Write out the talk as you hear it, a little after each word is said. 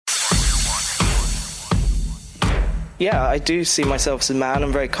Yeah, I do see myself as a man.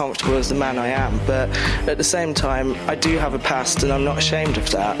 I'm very comfortable as the man I am, but at the same time, I do have a past and I'm not ashamed of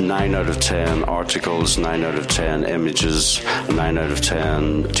that. 9 out of 10 articles, 9 out of 10 images, 9 out of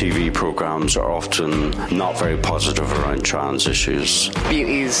 10 TV programmes are often not very positive around trans issues.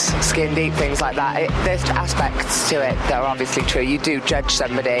 Beauties, skin deep, things like that. There's aspects to it that are obviously true. You do judge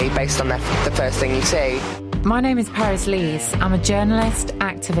somebody based on the first thing you see. My name is Paris Lees. I'm a journalist,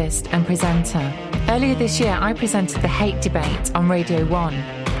 activist and presenter. Earlier this year, I presented the Hate Debate on Radio 1.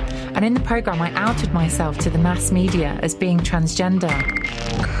 And in the programme, I outed myself to the mass media as being transgender.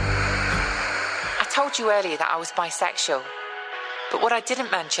 I told you earlier that I was bisexual. But what I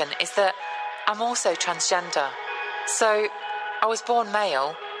didn't mention is that I'm also transgender. So I was born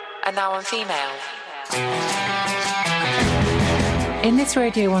male and now I'm female. In this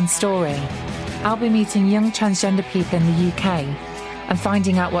Radio 1 story, I'll be meeting young transgender people in the UK and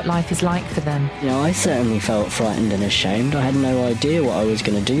finding out what life is like for them. You know, I certainly felt frightened and ashamed. I had no idea what I was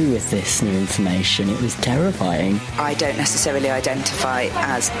going to do with this new information. It was terrifying. I don't necessarily identify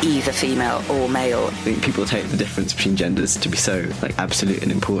as either female or male. I think people take the difference between genders to be so absolute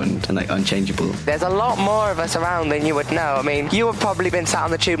and important and unchangeable. There's a lot more of us around than you would know. I mean, you have probably been sat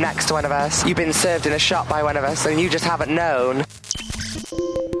on the tube next to one of us. You've been served in a shop by one of us and you just haven't known.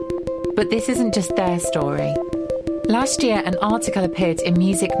 But this isn't just their story. Last year, an article appeared in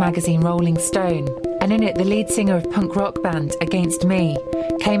music magazine Rolling Stone, and in it, the lead singer of punk rock band Against Me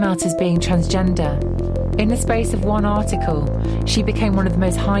came out as being transgender. In the space of one article, she became one of the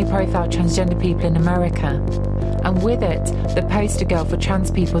most high-profile transgender people in America, and with it, the poster girl for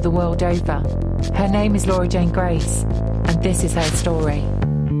trans people the world over. Her name is Laura Jane Grace, and this is her story.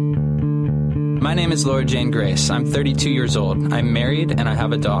 My name is Laura Jane Grace. I'm 32 years old. I'm married and I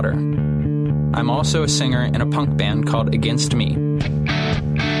have a daughter. I'm also a singer in a punk band called Against Me.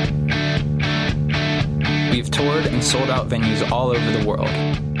 We've toured and sold out venues all over the world.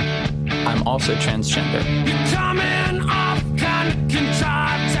 I'm also transgender. You're coming off kind of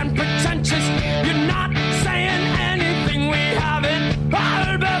contrived and pretentious. You're not saying anything we haven't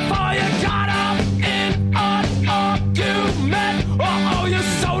heard before. You got up in an argument. Oh, you're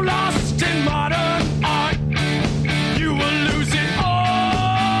so lost in modern art. You will lose it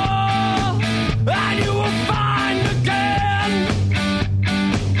all, and you will find again.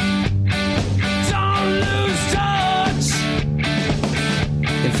 Don't lose touch.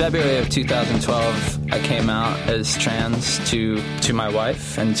 In February of 2012, I came out as trans to my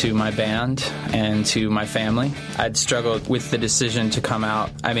wife and to my band and to my family. I'd struggled with the decision to come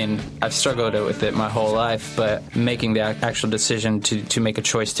out. I mean, I've struggled with it my whole life, but making the actual decision to make a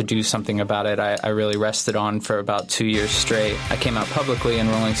choice to do something about it, I really rested on for about 2 years straight. I came out publicly in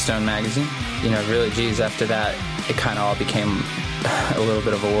Rolling Stone magazine. You know, really, geez, after that, it kind of all became a little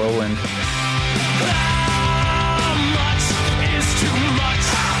bit of a whirlwind. How much is too much?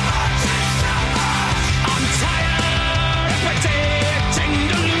 I'm tired of predicting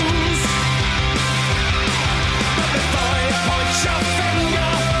to lose. But before you point your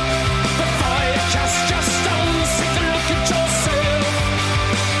finger, before you cast your stones, take a look at yourself.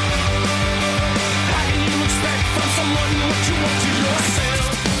 How can you expect from someone what you want to yourself?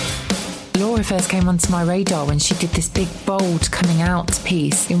 Laura first came onto my radar when she did this big, bold coming out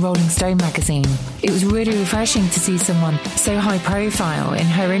piece in Rolling Stone magazine. It was really refreshing to see someone so high profile in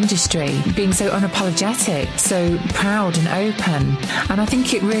her industry being so unapologetic, so proud and open. And I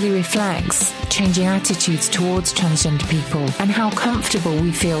think it really reflects changing attitudes towards transgender people and how comfortable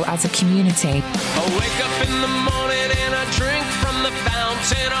we feel as a community. I wake up in the morning and I drink from the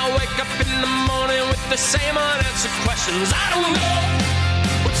fountain. I wake up in the morning with the same unanswered questions. I don't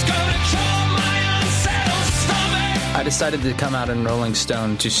know what's gonna kill my unsettled stomach. I decided to come out in Rolling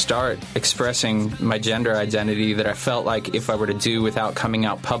Stone to start expressing my gender identity that I felt like if I were to do without coming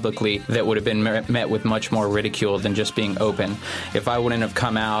out publicly, that would have been met with much more ridicule than just being open. If I wouldn't have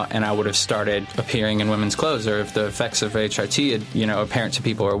come out and I would have started appearing in women's clothes, or if the effects of HRT had, apparent to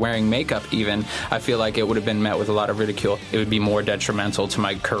people or wearing makeup even, I feel like it would have been met with a lot of ridicule. It would be more detrimental to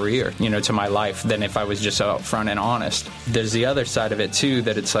my career, to my life, than if I was just upfront and honest. There's the other side of it too,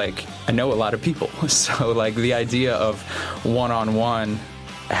 that it's like, I know a lot of people. So like the idea of one-on-one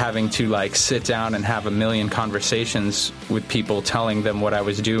having to sit down and have a million conversations with people telling them what I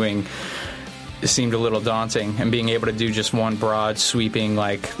was doing seemed a little daunting, and being able to do just one broad sweeping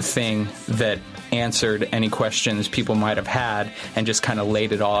thing that answered any questions people might have had and just kind of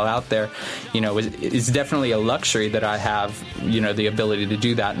laid it all out there. It's definitely a luxury that I have, the ability to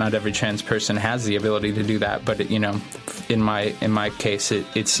do that. Not every trans person has the ability to do that, but in my case,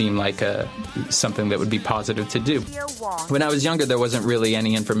 it seemed like something that would be positive to do. When I was younger, there wasn't really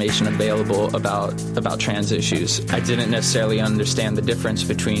any information available about trans issues. I didn't necessarily understand the difference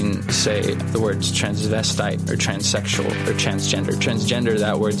between, say, the words transvestite or transsexual or transgender. Transgender,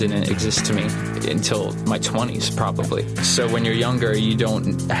 that word didn't exist to me until my 20s, probably. So when you're younger, you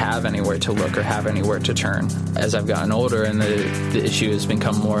don't have anywhere to look or have anywhere to turn. As I've gotten older and the issue has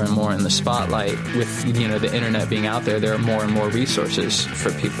become more and more in the spotlight, with the internet being out there, there are more and more resources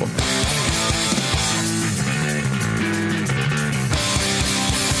for people.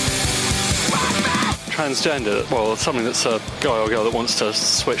 Transgender, well, something that's a guy or girl that wants to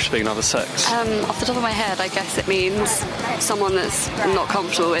switch to being another sex. Off the top of my head, I guess it means someone that's not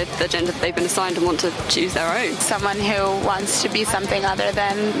comfortable with the gender that they've been assigned and want to choose their own. Someone who wants to be something other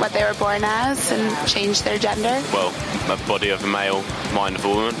than what they were born as and change their gender. Well, a body of a male, mind of a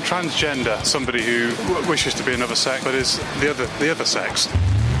woman. Transgender, somebody who wishes to be another sex but is the other sex.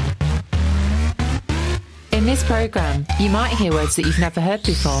 In this programme, you might hear words that you've never heard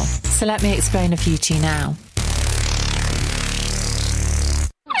before, so let me explain a few to you now.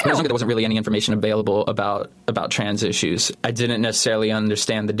 When I was younger, there wasn't really any information available about trans issues. I didn't necessarily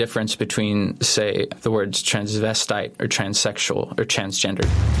understand the difference between, say, the words transvestite or transsexual or transgender.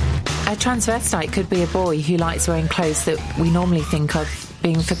 A transvestite could be a boy who likes wearing clothes that we normally think of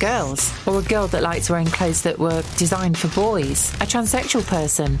being for girls, or a girl that likes wearing clothes that were designed for boys. A transsexual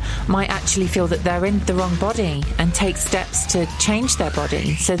person might actually feel that they're in the wrong body and take steps to change their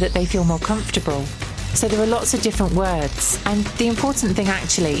body so that they feel more comfortable. So there are lots of different words, and the important thing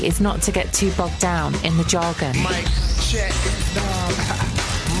actually is not to get too bogged down in the jargon. Mic check.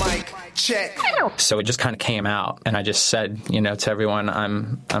 Mic check. So it just kind of came out, and I just said, to everyone,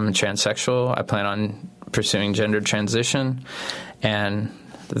 I'm transsexual. I plan on pursuing gender transition, and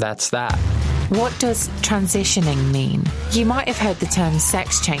that's that. What does transitioning mean? You might have heard the term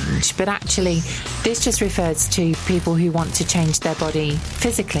sex change, but actually this just refers to people who want to change their body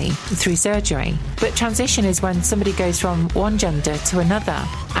physically through surgery. But transition is when somebody goes from one gender to another,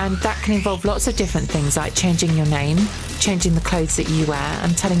 and that can involve lots of different things like changing your name, changing the clothes that you wear,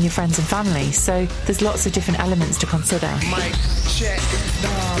 and telling your friends and family. So there's lots of different elements to consider. Mic check.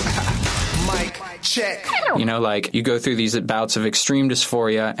 Mic check. You go through these bouts of extreme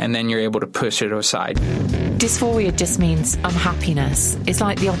dysphoria and then you're able to push it aside. Dysphoria just means unhappiness. It's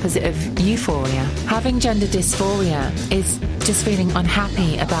like the opposite of euphoria. Having gender dysphoria is just feeling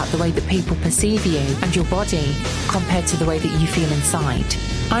unhappy about the way that people perceive you and your body compared to the way that you feel inside.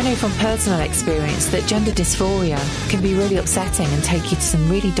 I know from personal experience that gender dysphoria can be really upsetting and take you to some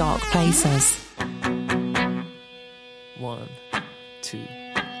really dark places. 1, 2,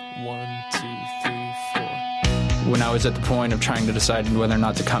 1, 2, 3, 4. When I was at the point of trying to decide whether or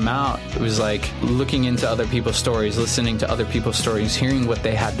not to come out, it was like looking into other people's stories, listening to other people's stories, hearing what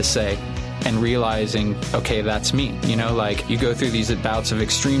they had to say, and realizing, okay, that's me. You go through these bouts of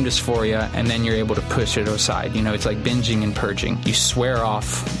extreme dysphoria and then you're able to push it aside. It's like binging and purging. You swear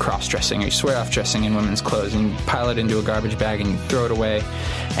off cross-dressing, or you swear off dressing in women's clothes, and you pile it into a garbage bag and you throw it away,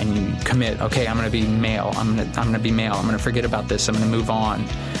 and you commit, okay, I'm going to be male. I'm going to be male. I'm going to forget about this. I'm going to move on.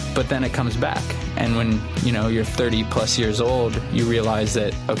 But then it comes back. And when, you're 30 plus years old, you realize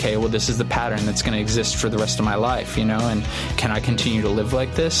that, okay, well, this is the pattern that's going to exist for the rest of my life, and can I continue to live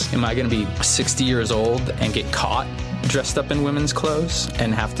like this? Am I going to be 60 years old and get caught dressed up in women's clothes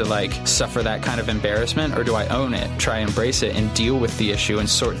and have to suffer that kind of embarrassment, or do I own it, try embrace it, and deal with the issue and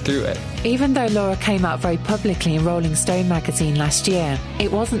sort through it? Even though Laura came out very publicly in Rolling Stone magazine last year,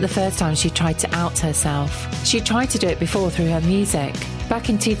 it wasn't the first time she tried to out herself. She tried to do it before through her music. Back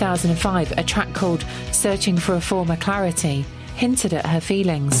in 2005, a track called Searching for a Former Clarity hinted at her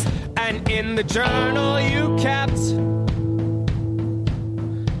feelings. And in the journal you kept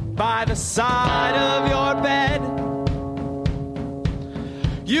by the side of your bed,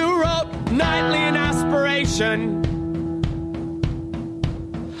 you wrote nightly an aspiration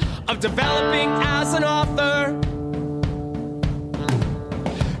of developing as an author,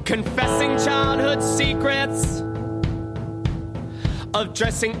 confessing childhood secrets, of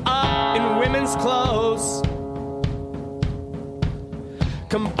dressing up in women's clothes,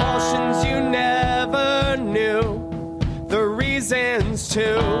 compulsions you never knew the reasons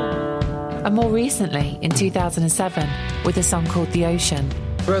to. And more recently, in 2007, with a song called The Ocean.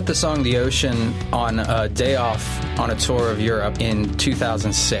 wrote the song The Ocean on a day off on a tour of Europe in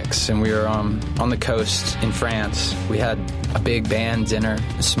 2006, and we were on the coast in France. We had a big band dinner,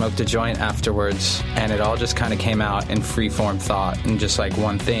 smoked a joint afterwards, and it all just kind of came out in free-form thought and just like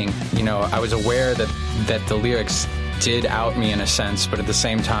one thing. You know, I was aware that the lyrics did out me in a sense, but at the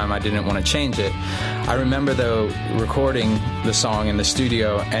same time I didn't want to change it. I remember though recording the song in the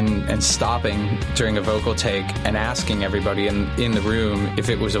studio and stopping during a vocal take and asking everybody in the room if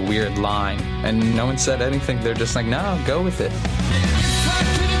it was a weird line, and no one said anything. They're just like, no, go with it.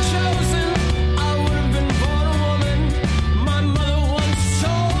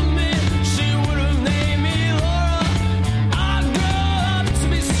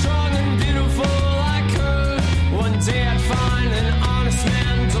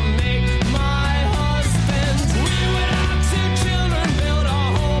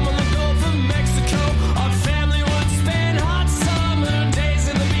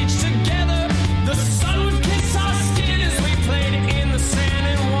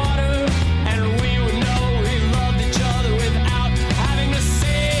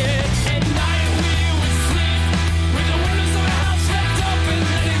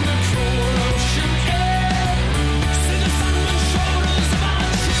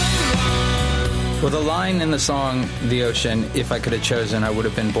 Well, the line in the song, The Ocean, if I could have chosen, I would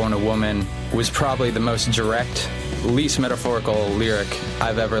have been born a woman, was probably the most direct, least metaphorical lyric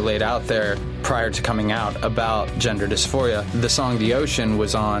I've ever laid out there prior to coming out about gender dysphoria. The song The Ocean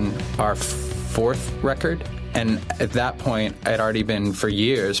was on our fourth record, and at that point, I'd already been for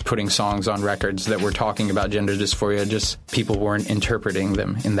years putting songs on records that were talking about gender dysphoria, just people weren't interpreting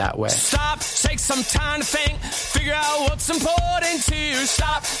them in that way. Stop, take some time to think, figure out what's important to you.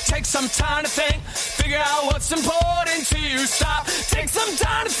 Stop, take some time to think, figure out what's important to you. Stop, take some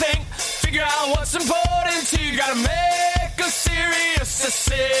time to think, figure out what's important to you. Gotta make a serious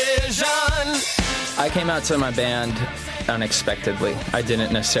decision. I came out to my band unexpectedly. I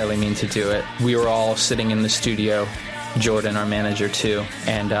didn't necessarily mean to do it. We were all sitting in the studio, Jordan, our manager, too,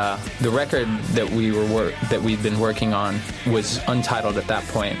 and the record that we'd been working on was untitled at that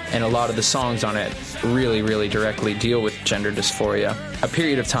point, and a lot of the songs on it really, really directly deal with gender dysphoria. A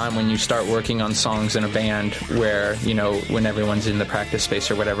period of time when you start working on songs in a band where, you know, when everyone's in the practice space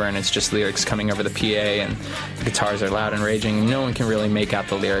or whatever, and it's just lyrics coming over the PA and the guitars are loud and raging, no one can really make out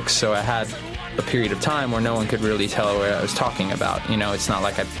the lyrics, so I had a period of time where no one could really tell what I was talking about. You know, it's not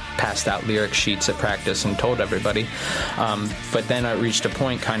like I passed out lyric sheets at practice and told everybody. But then I reached a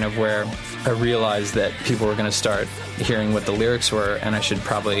point kind of where I realized that people were going to start hearing what the lyrics were, and I should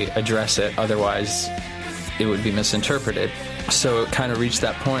probably address it, otherwise it would be misinterpreted. So it kind of reached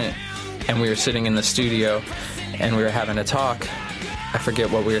that point, and we were sitting in the studio and we were having a talk. I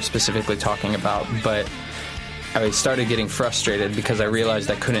forget what we were specifically talking about, but I started getting frustrated because I realized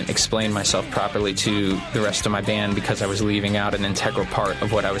I couldn't explain myself properly to the rest of my band because I was leaving out an integral part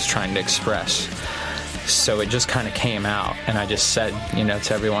of what I was trying to express. So it just kind of came out, and I just said, you know,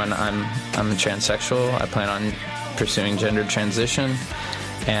 to everyone, I'm a transsexual. I plan on pursuing gender transition,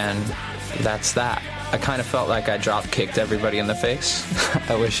 and that's that. I kind of felt like I drop-kicked everybody in the face.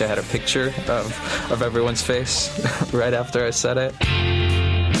 I wish I had a picture of everyone's face right after I said it.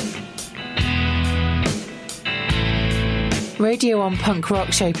 Radio 1 punk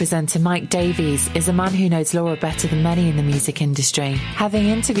rock show presenter Mike Davies is a man who knows Laura better than many in the music industry. Having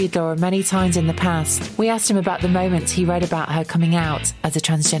interviewed Laura many times in the past, we asked him about the moment he read about her coming out as a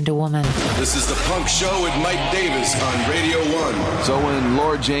transgender woman. This is The Punk Show with Mike Davis on Radio 1. So when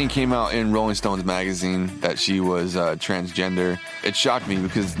Laura Jane came out in Rolling Stones magazine that she was transgender, it shocked me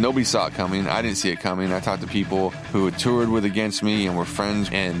because nobody saw it coming. I didn't see it coming. I talked to people who had toured with Against Me and were friends,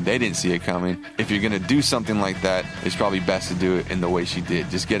 and they didn't see it coming. If you're going to do something like that, it's probably best to do it in the way she did.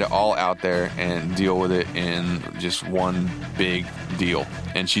 Just get it all out there and deal with it in just one big deal.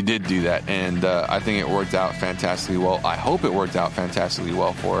 And she did do that, and I think it worked out fantastically well. I hope it worked out fantastically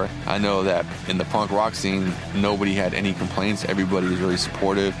well for her. I know that in the punk rock scene, nobody had any complaints. Everybody was really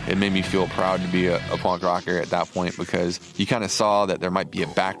supportive. It made me feel proud to be a punk rocker at that point because you kind of saw that there might be a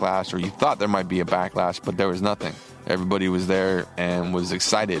backlash, or you thought there might be a backlash, but there was nothing. Everybody was there and was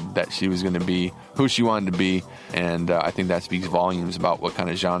excited that she was going to be who she wanted to be, and I think that speaks volumes about what kind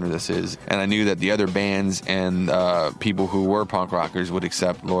of genre this is. And I knew that the other bands and people who were punk rockers would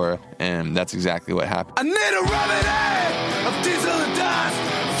accept Laura, and that's exactly what happened. I need a remedy of diesel and dust,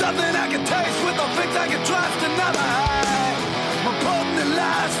 something I can taste with a fix I can trust, another high, more potent than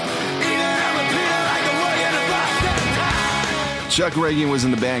last, eating every clear like a way in a glass. Chuck Reagan was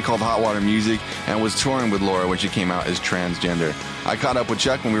in the band called Hot Water Music and was touring with Laura when she came out as transgender. I caught up with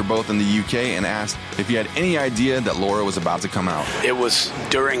Chuck when we were both in the UK and asked if he had any idea that Laura was about to come out. It was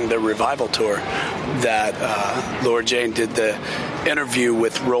during the Revival tour that Laura Jane did the interview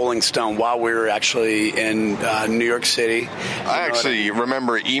with Rolling Stone while we were actually in New York City. I actually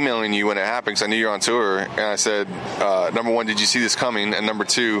remember emailing you when it happened because I knew you were on tour, and I said, number one, did you see this coming? And number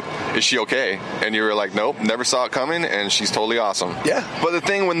two, is she okay? And you were like, nope, never saw it coming, and she's totally awesome. Yeah. But the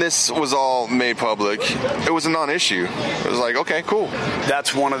thing when this was all made public, it was a non-issue. It was like, okay, cool.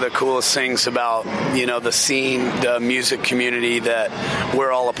 That's one of the coolest things about, the scene, the music community that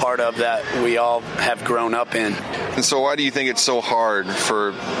we're all a part of, that we all have grown up in. And so why do you think it's so hard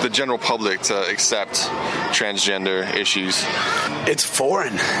for the general public to accept transgender issues? It's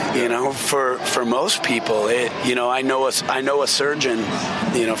foreign, for most people. I know a surgeon,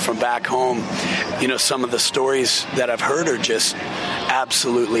 from back home. Some of the stories that I've heard are just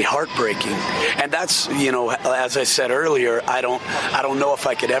absolutely heartbreaking. And that's, as I said earlier, I don't know if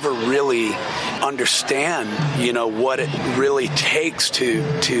I could ever really understand, what it really takes to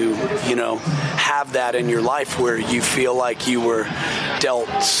have that in your life where you feel like you were dealt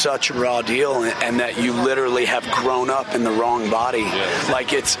such a raw deal and that you literally have grown up in the wrong body.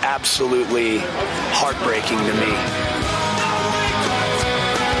 Like, it's absolutely heartbreaking to me.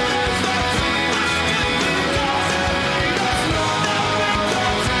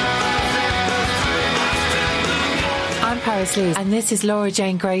 I'm Paris Lees, and this is Laura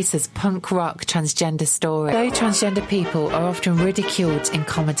Jane Grace's punk rock transgender story. Though transgender people are often ridiculed in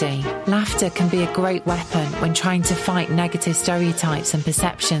comedy, laughter can be a great weapon when trying to fight negative stereotypes and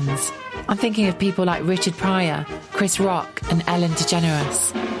perceptions. I'm thinking of people like Richard Pryor, Chris Rock, and Ellen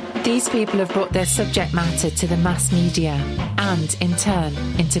DeGeneres. These people have brought their subject matter to the mass media and, in turn,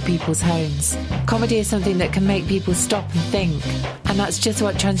 into people's homes. Comedy is something that can make people stop and think, and that's just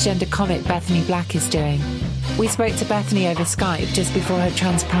what transgender comic Bethany Black is doing. We spoke to Bethany over Skype just before her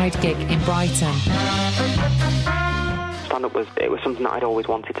Trans Pride gig in Brighton. Stand-up was something that I'd always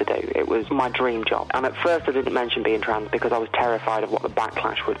wanted to do. It was my dream job. And at first I didn't mention being trans because I was terrified of what the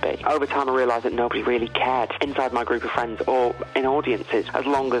backlash would be. Over time I realised that nobody really cared inside my group of friends or in audiences. As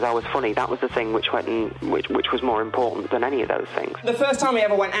long as I was funny, that was the thing which was more important than any of those things. The first time we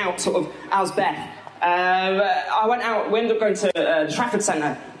ever went out sort of as Beth, I went out, we ended up going to the Trafford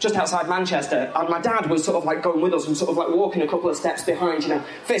Centre just outside Manchester, and my dad was sort of like going with us and sort of like walking a couple of steps behind,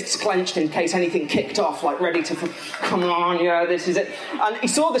 fists clenched in case anything kicked off, like ready to, come on, this is it. And he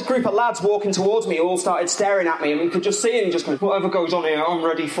saw this group of lads walking towards me, all started staring at me, and we could just see him just going, whatever goes on here, I'm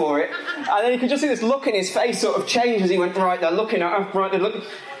ready for it. And then you could just see this look in his face sort of change as he went, right, they're looking at her, right, they're looking,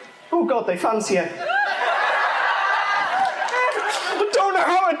 oh God, they fancy her. I don't know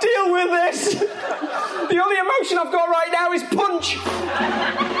how to deal with this. The only emotion I've got right now is punch.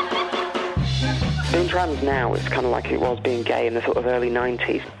 Being trans now is kind of like it was being gay in the sort of early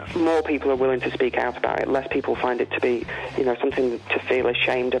 90s. More people are willing to speak out about it. Less people find it to be, something to feel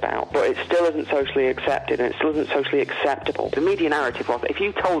ashamed about. But it still isn't socially accepted, and it still isn't socially acceptable. The media narrative was, if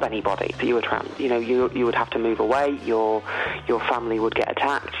you told anybody that you were trans, you would have to move away. Your family would get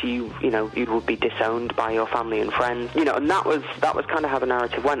attacked. You would be disowned by your family and friends. And that was kind of how the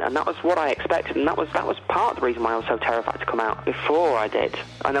narrative went, and that was what I expected, and that was part of the reason why I was so terrified to come out before I did.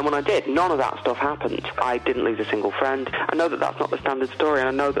 And then when I did, none of that stuff happened. I didn't lose a single friend. I know that that's not the standard story, and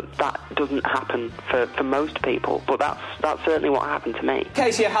I know that doesn't happen for most people, but that's certainly what happened to me. In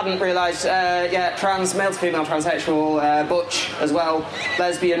case you hadn't realised, trans, male to female, transsexual, butch as well,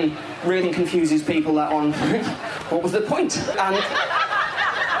 lesbian, really confuses people, that one. What was the point? And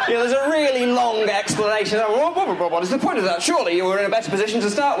there's a really long explanation. What is the point of that? Surely you were in a better position to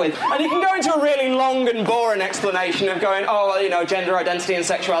start with. And you can go into a really long and boring explanation of going, gender identity and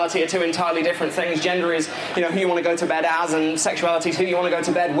sexuality are two entirely different things. Gender is, who you want to go to bed as, and sexuality is who you want to go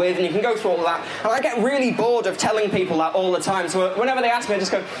to bed with, and you can go through all of that. And I get really bored of telling people that all the time, so whenever they ask me, I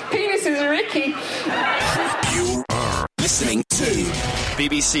just go, penises are icky. You are listening to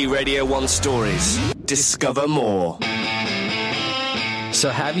BBC Radio 1 Stories. Discover more. So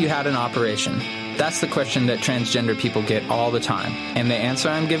have you had an operation? That's the question that transgender people get all the time. And the answer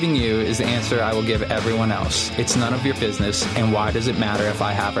I'm giving you is the answer I will give everyone else. It's none of your business, and why does it matter if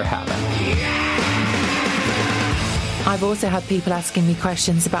I have or haven't? I've also had people asking me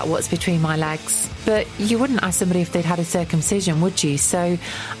questions about what's between my legs. But you wouldn't ask somebody if they'd had a circumcision, would you? So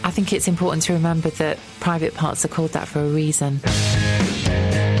I think it's important to remember that private parts are called that for a reason.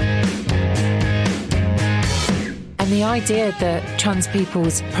 And the idea that trans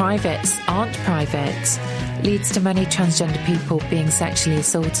people's privates aren't private leads to many transgender people being sexually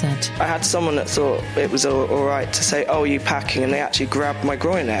assaulted. I had someone that thought it was all right to say, "Oh, are you packing?" and they actually grabbed my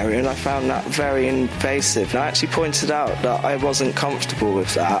groin area, and I found that very invasive. And I actually pointed out that I wasn't comfortable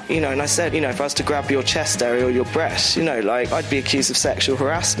with that, and I said, if I was to grab your chest area or your breast, I'd be accused of sexual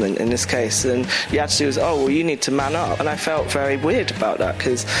harassment in this case. And the attitude was, "Oh, well, you need to man up." And I felt very weird about that,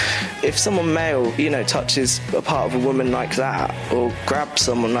 because if someone male, touches a part of a woman like that or grabs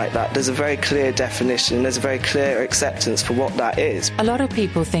someone like that, there's a very clear definition, there's a very clear acceptance for what that is. A lot of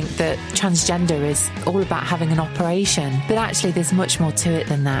people think that transgender is all about having an operation, but actually there's much more to it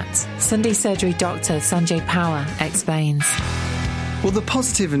than that. Sunday surgery doctor Sanjay Power explains. Well, the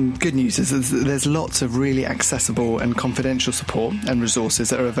positive and good news is that there's lots of really accessible and confidential support and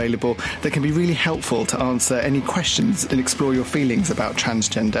resources that are available that can be really helpful to answer any questions and explore your feelings about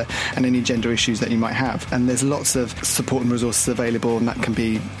transgender and any gender issues that you might have. And there's lots of support and resources available, and that can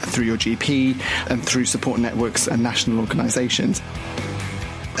be through your GP and through support networks and national organisations.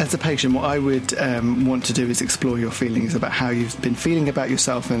 As a patient, what I would want to do is explore your feelings about how you've been feeling about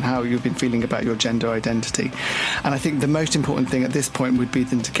yourself and how you've been feeling about your gender identity. And I think the most important thing at this point would be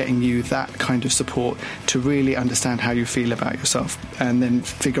then to getting you that kind of support to really understand how you feel about yourself and then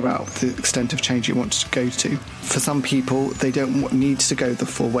figure out the extent of change you want to go to. For some people, they don't need to go the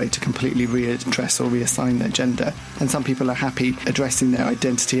full way to completely readdress or reassign their gender. And some people are happy addressing their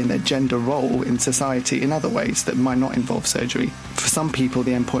identity and their gender role in society in other ways that might not involve surgery. For some people,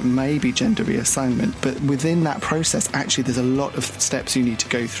 the endpoint may be gender reassignment, but within that process, actually, there's a lot of steps you need to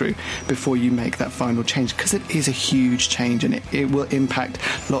go through before you make that final change, because it is a huge change and it will impact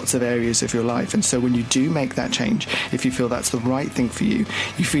lots of areas of your life. And so when you do make that change, if you feel that's the right thing for you,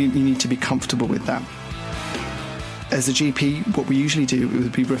 you feel you need to be comfortable with that. As a GP, what we usually do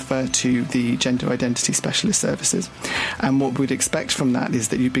would be refer to the gender identity specialist services. And what we'd expect from that is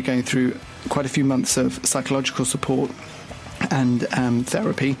that you'd be going through quite a few months of psychological support and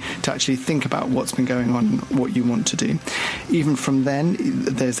therapy to actually think about what's been going on and what you want to do. Even from then,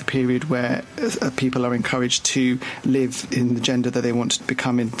 there's a period where people are encouraged to live in the gender that they want to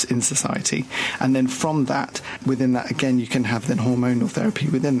become in society. And then from that, within that, again, you can have then hormonal therapy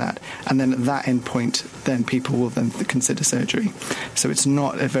within that. And then at that end point, then people will then consider surgery. So it's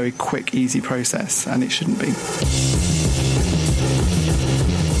not a very quick, easy process, and it shouldn't be.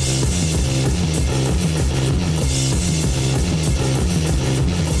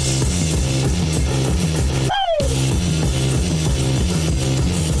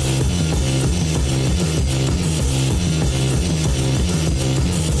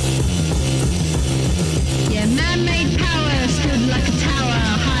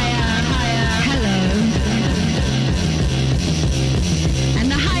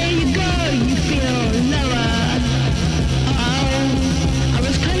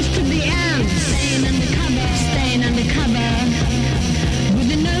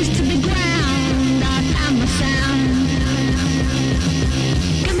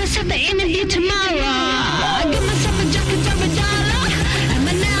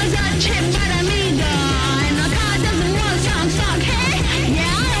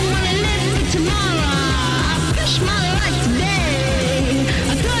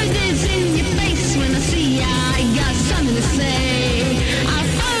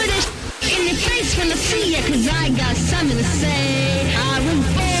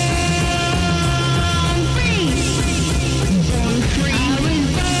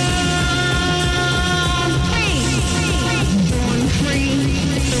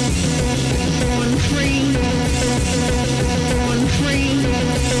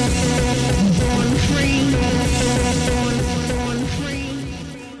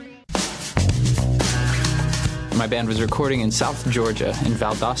 My band was recording in South Georgia, in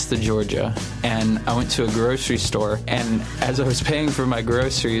Valdosta, Georgia, and I went to a grocery store, and as I was paying for my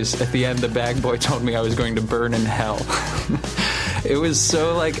groceries, at the end the bag boy told me I was going to burn in hell. It was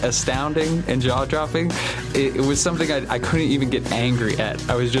so astounding and jaw-dropping. It was something I couldn't even get angry at.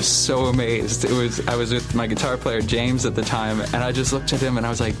 I was just so amazed. I was with my guitar player James at the time, and I just looked at him and I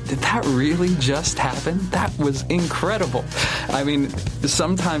was like, did that really just happen? That was incredible. I mean,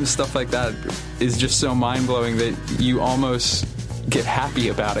 sometimes stuff like that is just so mind-blowing that you almost get happy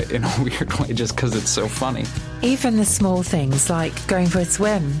about it in a weird way just because it's so funny. Even the small things like going for a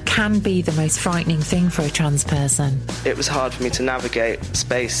swim can be the most frightening thing for a trans person. It was hard for me to navigate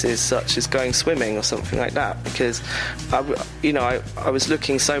spaces such as going swimming or something like that because, I was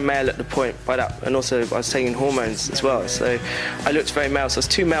looking so male at the point by that, and also I was taking hormones as well, so I looked very male. So I was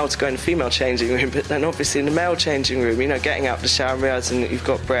too male to go in the female changing room, but then obviously in the male changing room, getting out of the shower and realising that you've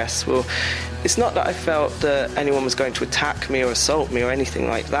got breasts, well, it's not that I felt that anyone was going to attack me or assault me or anything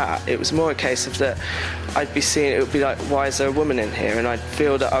like that. It was more a case of that I'd be seeing, it would be like, why is there a woman in here? And I'd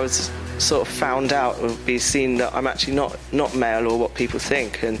feel that I was sort of found out, or be seen that I'm actually not male or what people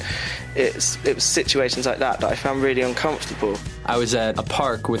think. And it was situations like that I found really uncomfortable. I was at a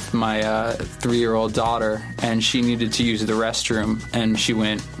park with my 3-year-old daughter, and she needed to use the restroom, and she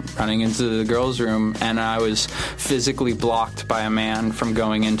went running into the girls' room, and I was physically blocked by a man from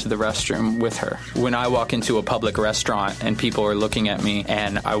going into the restroom with her. When I walk into a public restaurant and people are looking at me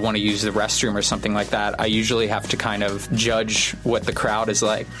and I want to use the restroom or something like that, I usually have to kind of judge what the crowd is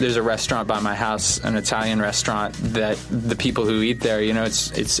like. There's a restaurant by my house, an Italian restaurant, that the people who eat there,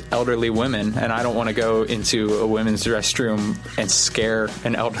 it's elderly women, and I don't want to go into a women's restroom and scare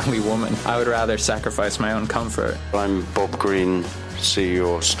an elderly woman. I would rather sacrifice my own comfort. I'm Bob Green,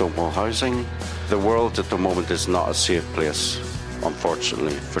 CEO of Stonewall Housing. The world at the moment is not a safe place,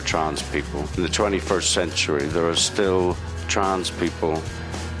 unfortunately, for trans people. In the 21st century, there are still trans people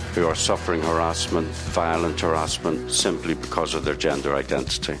who are suffering harassment, violent harassment, simply because of their gender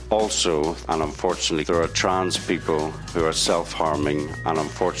identity. Also, and unfortunately, there are trans people who are self-harming and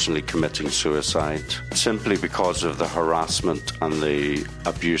unfortunately committing suicide simply because of the harassment and the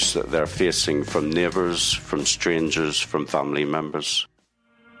abuse that they're facing from neighbours, from strangers, from family members.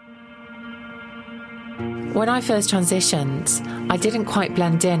 When I first transitioned, I didn't quite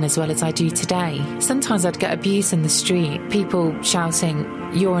blend in as well as I do today. Sometimes I'd get abuse in the street, people shouting,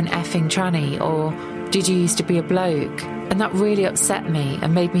 "You're an effing tranny," or "Did you used to be a bloke?" And that really upset me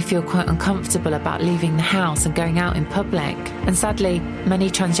and made me feel quite uncomfortable about leaving the house and going out in public. And sadly,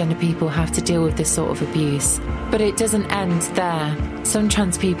 many transgender people have to deal with this sort of abuse. But it doesn't end there. Some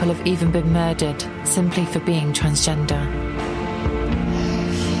trans people have even been murdered simply for being transgender.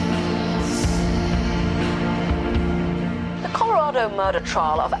 The murder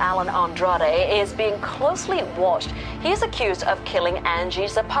trial of Alan Andrade is being closely watched. He is accused of killing Angie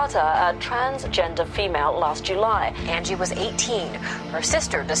Zapata, a transgender female, last July. Angie was 18. Her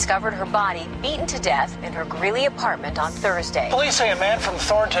sister discovered her body beaten to death in her Greeley apartment on Thursday. Police say a man from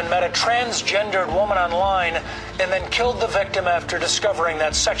Thornton met a transgendered woman online and then killed the victim after discovering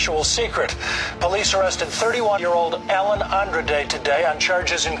that sexual secret. Police arrested 31-year-old Alan Andrade today on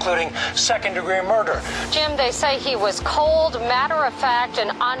charges including second-degree murder. Jim, they say he was cold, matter-of-fact,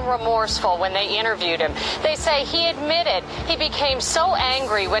 and unremorseful when they interviewed him. They say he admitted he became so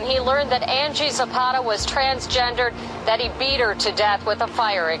angry when he learned that Angie Zapata was transgendered that he beat her to death with a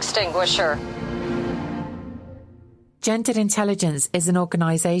fire extinguisher. Gendered Intelligence is an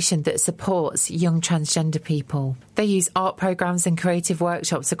organisation that supports young transgender people. They use art programmes and creative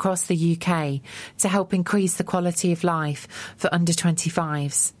workshops across the UK to help increase the quality of life for under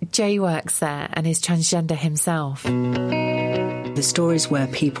 25s. Jay works there and is transgender himself. The stories where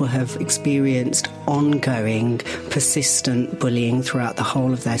people have experienced ongoing, persistent bullying throughout the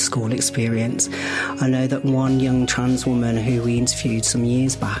whole of their school experience. I know that one young trans woman who we interviewed some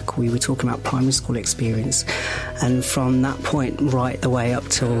years back, we were talking about primary school experience, and from that point right the way up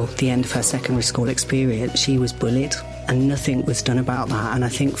till the end of her secondary school experience, she was bullied. And nothing was done about that. And I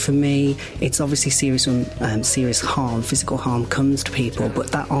think for me, it's obviously serious when serious harm, physical harm comes to people,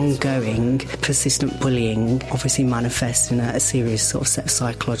 but that ongoing, persistent bullying obviously manifests in a serious sort of set of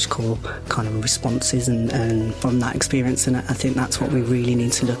psychological kind of responses and from that experience. And I think that's what we really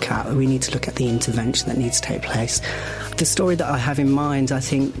need to look at. We need to look at the intervention that needs to take place. The story that I have in mind, I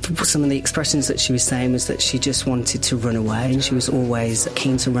think some of the expressions that she was saying was that she just wanted to run away, and she was always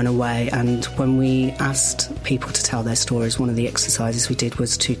keen to run away. And when we asked people to tell their stories, one of the exercises we did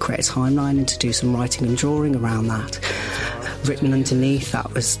was to create a timeline and to do some writing and drawing around that. Written underneath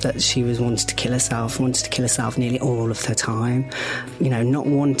that was that she wanted to kill herself nearly all of her time. You know, not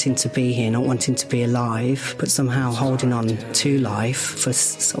wanting to be here, not wanting to be alive, but somehow holding on to life for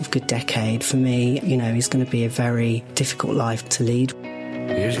sort of a good decade, for me, you know, is going to be a very difficult life to lead.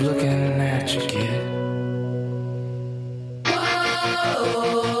 Here's looking at you, kid.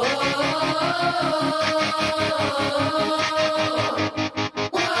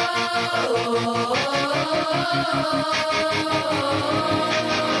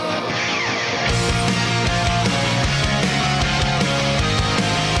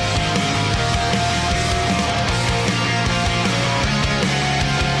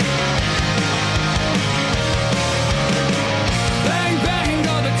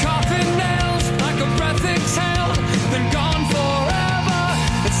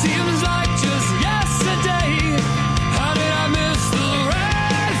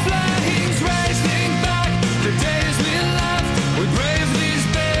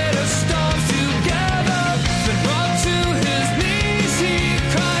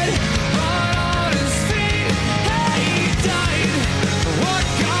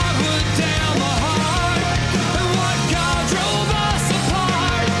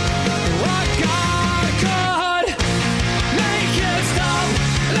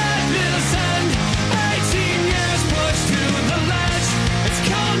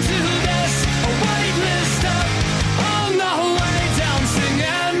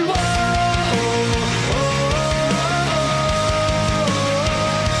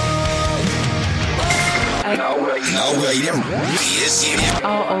 Radio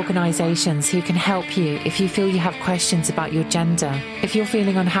are organisations who can help you if you feel you have questions about your gender. If you're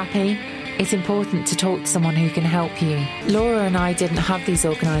feeling unhappy, it's important to talk to someone who can help you. Laura and I didn't have these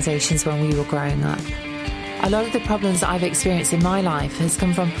organisations when we were growing up. A lot of the problems that I've experienced in my life has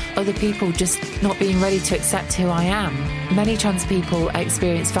come from other people just not being ready to accept who I am. Many trans people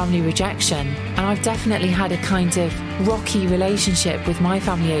experience family rejection, and I've definitely had a kind of rocky relationship with my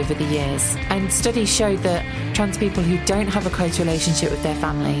family over the years. And studies showed that trans people who don't have a close relationship with their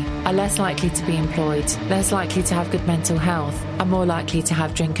family are less likely to be employed, less likely to have good mental health, and more likely to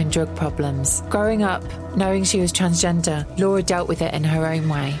have drink and drug problems. Growing up, knowing she was transgender, Laura dealt with it in her own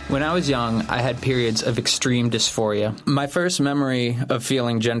way. When I was young, I had periods of extreme dysphoria. My first memory of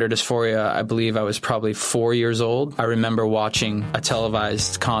feeling gender dysphoria, I believe I was probably 4 years old. I remember watching a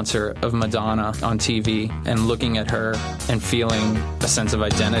televised concert of Madonna on TV and looking at her and feeling a sense of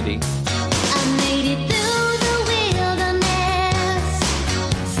identity.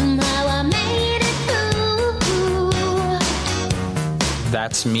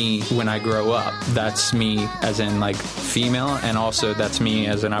 That's me when I grow up. That's me as in like female, and also that's me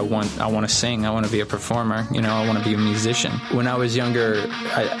as in I want to sing. I want to be a performer. You know, I want to be a musician. When I was younger,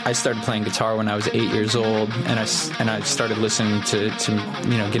 I started playing guitar when I was 8 years old, and I started listening to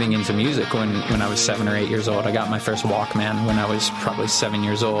getting into music when I was 7 or 8 years old. I got my first Walkman when I was probably 7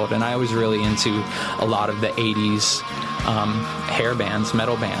 years old, and I was really into a lot of the 80s hair bands,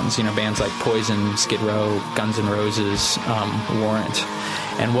 metal bands, bands like Poison, Skid Row, Guns N' Roses, Warrant.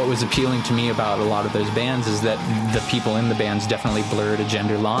 And what was appealing to me about a lot of those bands is that the people in the bands definitely blurred a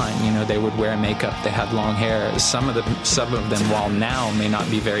gender line. They would wear makeup, they had long hair. Some of them, while now may not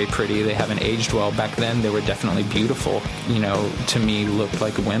be very pretty, they haven't aged well. Back then, they were definitely beautiful. To me, looked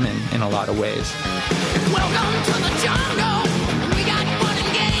like women in a lot of ways. Welcome to the jungle. We got fun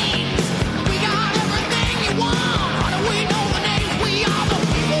and games. We got everything you want. How do we know the names? We are the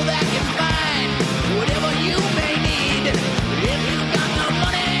people that can find whatever you may need. If you got the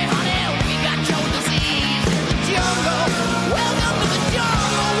money, honey, we got your disease. The jungle. Welcome to the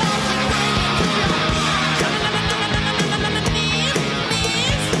jungle.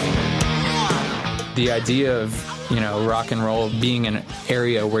 The idea of rock and roll being an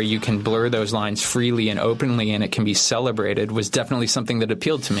area where you can blur those lines freely and openly and it can be celebrated was definitely something that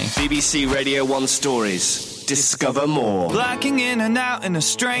appealed to me. BBC Radio 1 Stories. Discover more. Blacking in and out in a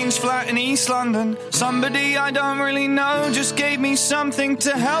strange flat in East London. Somebody I don't really know just gave me something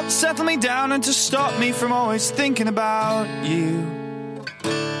to help settle me down and to stop me from always thinking about you.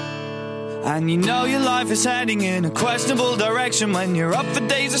 And your life is heading in a questionable direction when you're up for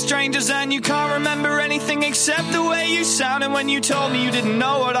days of strangers and you can't remember anything except the way you sounded when you told me you didn't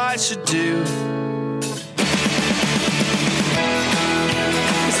know what I should do. It's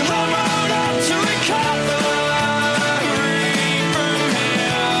a long road up to recover.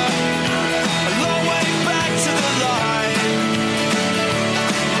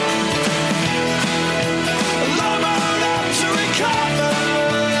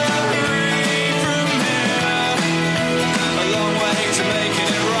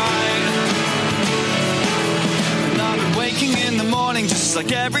 Just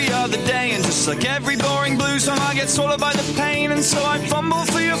like every other day, and just like every boring blues song, I get swallowed by the pain, and so I fumble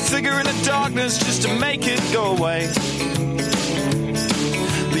for your figure in the darkness just to make it go away.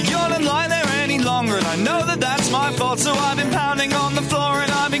 But you're not lying there any longer, and I know that that's my fault, so I've been pounding on the floor,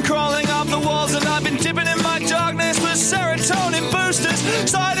 and I've been crawling up the walls, and I've been dipping in my darkness with serotonin boosters,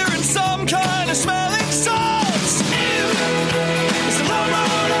 cider and some kind of smelling salts. It's a long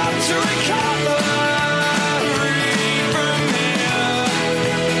road up to recover.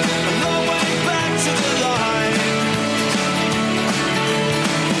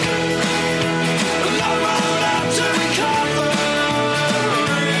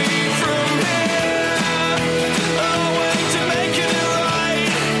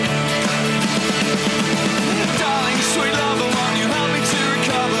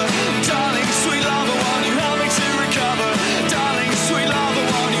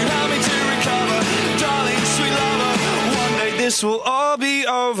 This will all be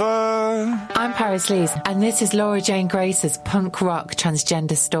over. I'm Paris Lees, and this is Laura Jane Grace's punk rock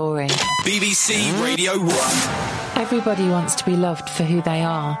transgender story. BBC Radio 1. Everybody wants to be loved for who they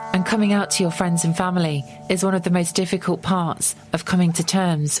are, and coming out to your friends and family is one of the most difficult parts of coming to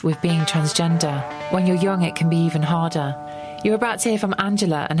terms with being transgender. When you're young, it can be even harder. You're about to hear from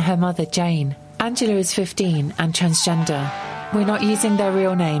Angela and her mother, Jane. Angela is 15 and transgender. We're not using their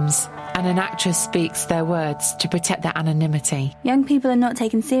real names. and an actress speaks their words to protect their anonymity. Young people are not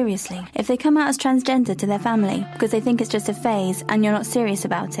taken seriously if they come out as transgender to their family because they think it's just a phase and you're not serious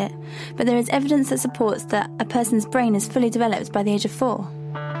about it. But there is evidence that supports that a person's brain is fully developed by the age of 4.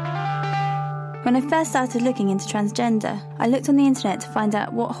 When I first started looking into transgender, I looked on the internet to find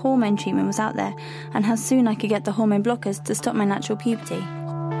out what hormone treatment was out there and how soon I could get the hormone blockers to stop my natural puberty.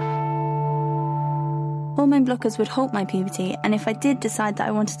 Hormone blockers would halt my puberty, and if I did decide that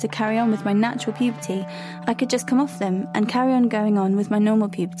I wanted to carry on with my natural puberty, I could just come off them and carry on going on with my normal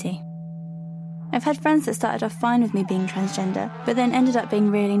puberty. I've had friends that started off fine with me being transgender, but then ended up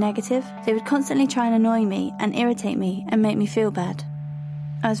being really negative. They would constantly try and annoy me and irritate me and make me feel bad.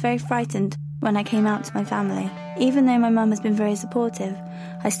 I was very frightened when I came out to my family. Even though my mum has been very supportive,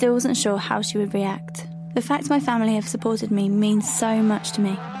 I still wasn't sure how she would react. The fact my family have supported me means so much to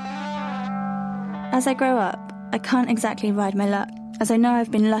me. As I grow up, I can't exactly ride my luck, as I know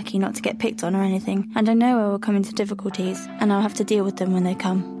I've been lucky not to get picked on or anything, and I know I will come into difficulties, and I'll have to deal with them when they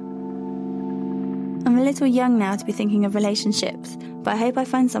come. I'm a little young now to be thinking of relationships, but I hope I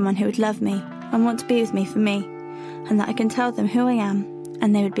find someone who would love me and want to be with me for me, and that I can tell them who I am,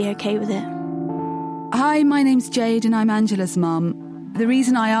 and they would be okay with it. Hi, my name's Jade and I'm Angela's mum. The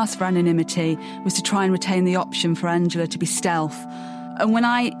reason I asked for anonymity was to try and retain the option for Angela to be stealth. And when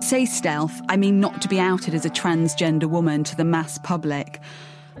I say stealth, I mean not to be outed as a transgender woman to the mass public.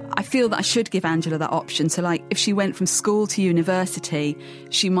 I feel that I should give Angela that option, so like if she went from school to university,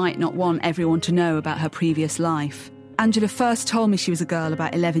 she might not want everyone to know about her previous life. Angela first told me she was a girl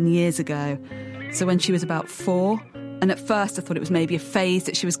about 11 years ago, so when she was about 4, and at first I thought it was maybe a phase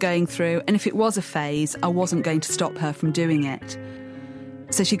that she was going through, and if it was a phase, I wasn't going to stop her from doing it.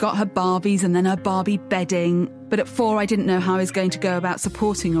 So she got her Barbies and then her Barbie bedding, but at 4 I didn't know how I was going to go about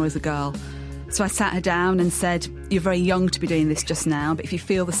supporting her as a girl. So I sat her down and said, you're very young to be doing this just now, but if you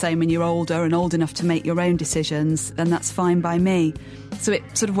feel the same when you're older and old enough to make your own decisions, then that's fine by me. So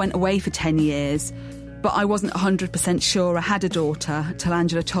it sort of went away for 10 years, but I wasn't 100% sure I had a daughter till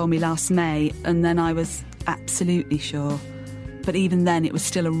Angela told me last May, and then I was absolutely sure. But even then it was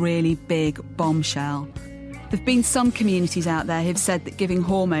still a really big bombshell. There've been some communities out there who've said that giving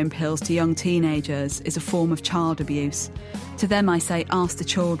hormone pills to young teenagers is a form of child abuse. To them I say, ask the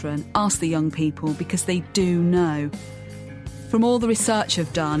children, ask the young people, because they do know. From all the research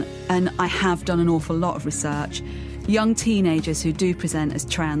I've done, and I have done an awful lot of research, young teenagers who do present as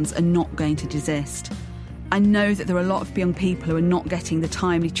trans are not going to desist. I know that there are a lot of young people who are not getting the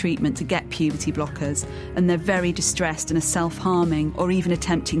timely treatment to get puberty blockers, and they're very distressed and are self-harming or even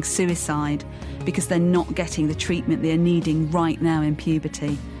attempting suicide because they're not getting the treatment they're needing right now in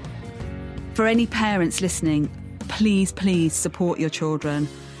puberty. For any parents listening, please, please support your children,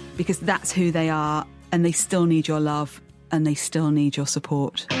 because that's who they are, and they still need your love and they still need your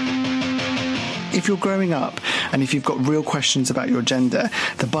support. If you're growing up and if you've got real questions about your gender,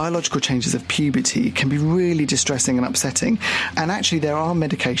 the biological changes of puberty can be really distressing and upsetting. And actually there are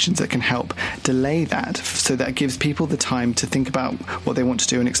medications that can help delay that, so that gives people the time to think about what they want to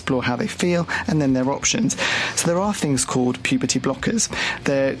do and explore how they feel, and then their options. So there are things called puberty blockers.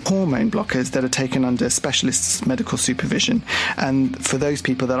 They're hormone blockers that are taken under specialists' medical supervision. And for those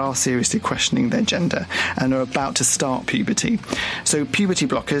people that are seriously questioning their gender and are about to start puberty. So puberty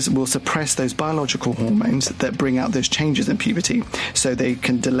blockers will suppress those biological hormones that bring out those changes in puberty, so they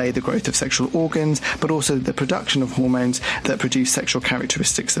can delay the growth of sexual organs, but also the production of hormones that produce sexual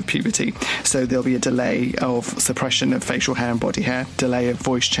characteristics of puberty. So there'll be a delay of suppression of facial hair and body hair, delay of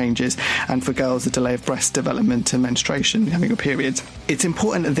voice changes, and for girls a delay of breast development and menstruation, having your periods. It's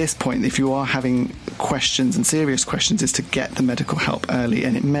important at this point, if you are having questions and serious questions, is to get the medical help early,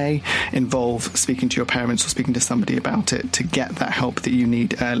 and it may involve speaking to your parents or speaking to somebody about it to get that help that you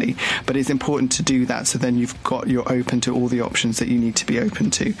need early. But it's important to do that, so then you're open to all the options that you need to be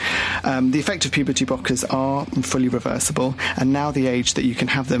open to. The effective puberty blockers are fully reversible, and now the age that you can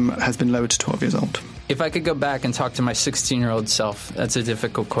have them has been lowered to 12 years old. If I could go back and talk to my 16-year-old self, that's a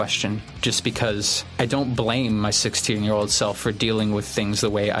difficult question, just because I don't blame my 16-year-old self for dealing with things the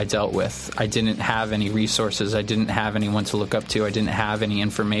way I dealt with. I didn't have any resources. I didn't have anyone to look up to. I didn't have any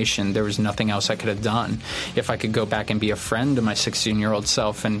information. There was nothing else I could have done. If I could go back and be a friend to my 16-year-old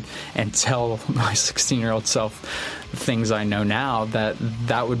self and tell my 16-year-old self things I know now,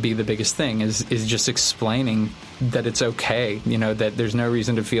 that would be the biggest thing, is just explaining that it's okay, that there's no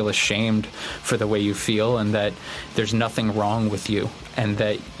reason to feel ashamed for the way you feel, and that there's nothing wrong with you, and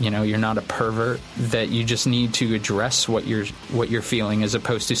that, you're not a pervert, that you just need to address what you're feeling as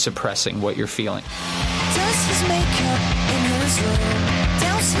opposed to suppressing what you're feeling. Does his makeup in his room,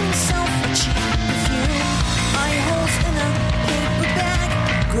 douse himself with cheap perfume, eye holes in a paper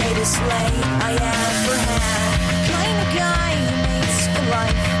bag, great this late I ever had. Kind of guy who mates for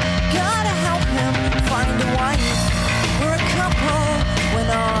life. Gotta help him find a wife. We're a couple when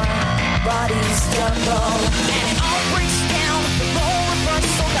our bodies double. And it all breaks down with the role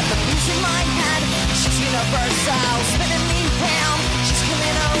reversal. Got the blues in my head. She's universal, spinning me round. She's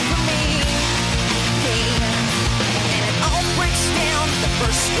coming over me. And it all breaks down with the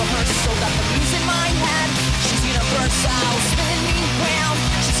first rehearsal. Got the blues in my head. She's universal, spinning me round.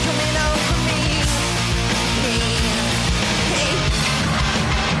 She's coming over me.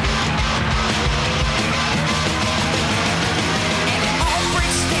 And it all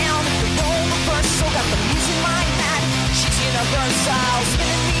breaks down with the role reversal. Got the blues in my head. She's universal,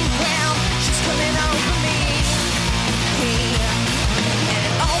 spinning me round. She's coming over me. And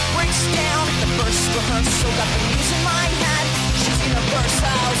it all breaks down with the first rehearsal. Got the blues in my head. She's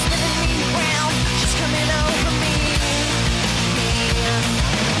universal, spinning me round. She's coming over me.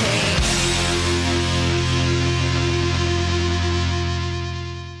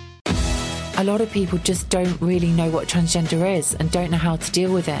 A lot of people just don't really know what transgender is and don't know how to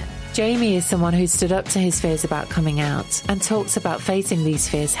deal with it. Jamie is someone who stood up to his fears about coming out and talks about facing these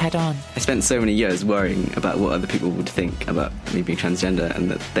fears head on. I spent so many years worrying about what other people would think about me being transgender and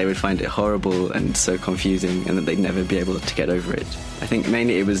that they would find it horrible and so confusing and that they'd never be able to get over it. I think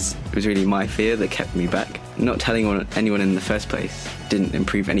mainly it was really my fear that kept me back. Not telling anyone in the first place didn't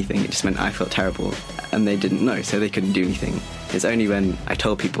improve anything. It just meant I felt terrible and they didn't know, so they couldn't do anything. It's only when I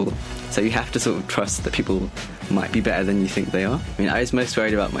told people. So you have to sort of trust that people might be better than you think they are. I mean, I was most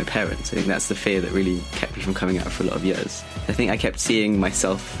worried about my parents. I think that's the fear that really kept me from coming out for a lot of years. I think I kept seeing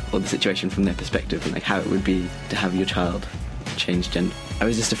myself or the situation from their perspective and like how it would be to have your child change gender. I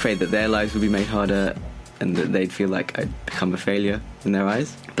was just afraid that their lives would be made harder and that they'd feel like I'd become a failure in their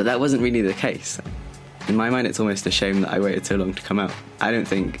eyes. But that wasn't really the case. In my mind, it's almost a shame that I waited so long to come out. I don't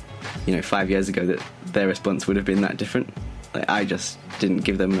think, 5 years ago that their response would have been that different. Like, I just didn't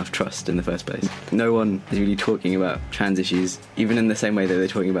give them enough trust in the first place. No one is really talking about trans issues, even in the same way that they're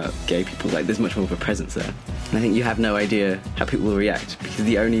talking about gay people. Like, there's much more of a presence there. And I think you have no idea how people will react, because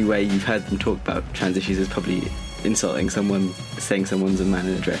the only way you've heard them talk about trans issues is probably insulting someone, saying someone's a man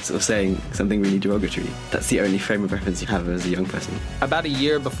in a dress, or saying something really derogatory. That's the only frame of reference you have as a young person. About a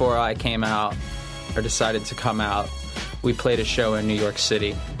year before I came out, or decided to come out, we played a show in New York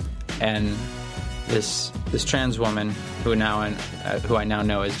City, and this trans woman who I now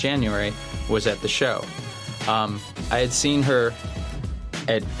know as January was at the show. I had seen her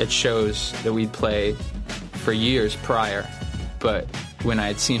at shows that we'd play for years prior, but when I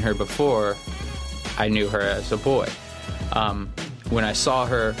had seen her before, I knew her as a boy. When I saw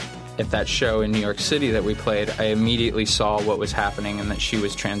her at that show in New York City that we played, I immediately saw what was happening and that she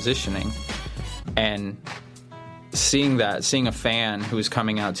was transitioning. And seeing a fan who was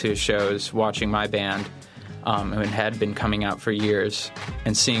coming out to his shows, watching my band, and had been coming out for years,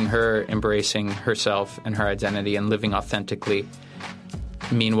 and seeing her embracing herself and her identity and living authentically.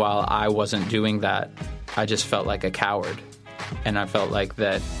 Meanwhile, I wasn't doing that. I just felt like a coward. And I felt like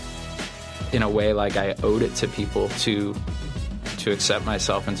that, in a way, like I owed it to people to accept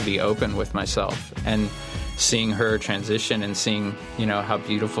myself and to be open with myself. And seeing her transition and seeing, how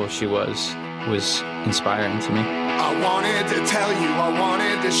beautiful she was inspiring to me. I wanted to tell you, I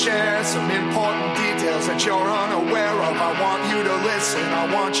wanted to share some important details that you're unaware of. I want you to listen, I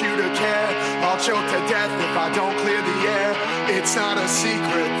want you to care. I'll choke to death if I don't clear the air. It's not a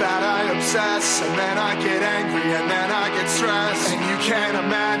secret that I obsess, and then I get angry, and then I get stressed. And you can't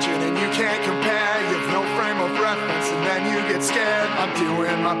imagine, and you can't compare. You've no frame of reference, and then you get scared. I'm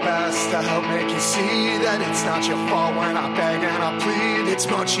doing my best to help make you see that it's not your fault when I beg and I plead. It's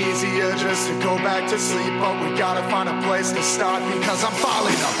much easier just to go back to sleep, but we gotta find a place to start because I'm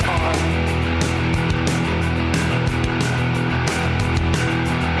falling apart.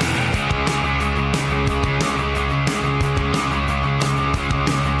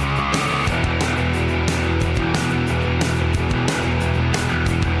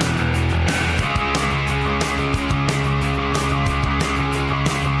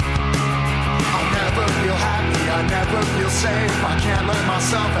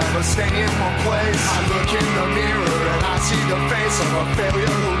 Stay in one place. I look in the mirror and I see the face of a failure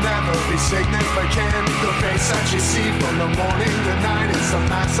who'll never be significant. The face that you see from the morning to night is the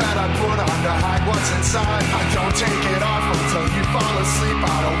mask that I put on to hide what's inside. I don't take it off until you fall asleep.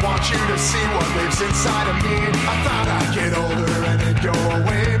 I don't want you to see what lives inside of me. I thought I'd get older and it'd go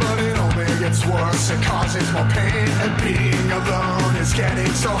away, but it only gets worse. It causes more pain, and being alone is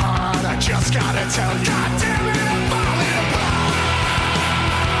getting so hard. I just gotta tell you, God damn it, I'm falling apart.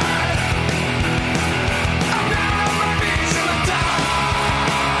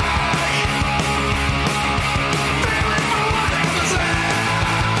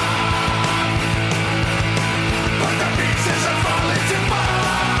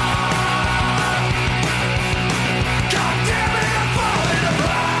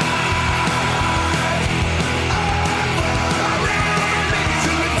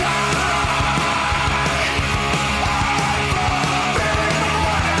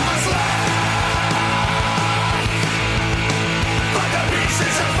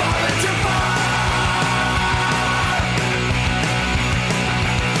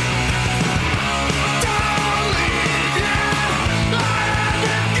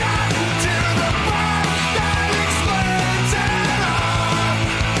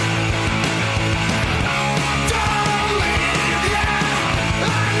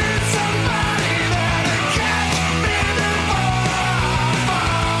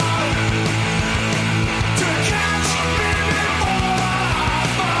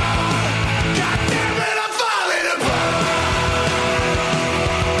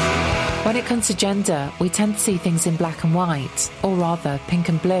 When it comes to gender, we tend to see things in black and white, or rather pink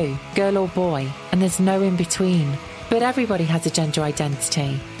and blue, girl or boy, and there's no in between. But everybody has a gender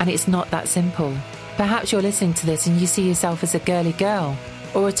identity, and it's not that simple. Perhaps you're listening to this and you see yourself as a girly girl,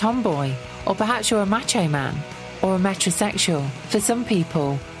 or a tomboy, or perhaps you're a macho man, or a metrosexual. For some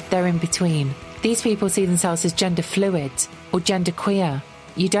people, they're in between. These people see themselves as gender fluid, or gender queer.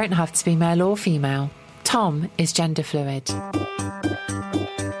 You don't have to be male or female. Tom is gender fluid.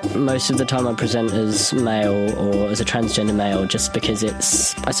 Most of the time I present as male or as a transgender male just because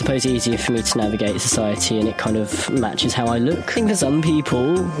it's, I suppose, easier for me to navigate society and it kind of matches how I look. I think for some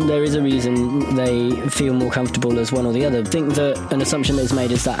people there is a reason they feel more comfortable as one or the other. I think that an assumption that's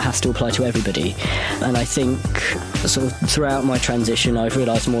made is that has to apply to everybody, and I think sort of throughout my transition I've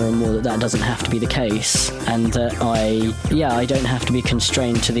realised more and more that that doesn't have to be the case, and that I don't have to be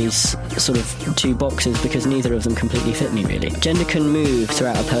constrained to these sort of two boxes because neither of them completely fit me really. Gender can move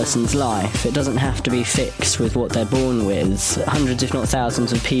throughout a person's life. It doesn't have to be fixed with what they're born with. Hundreds if not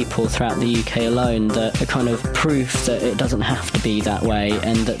thousands of people throughout the UK alone that are kind of proof that it doesn't have to be that way,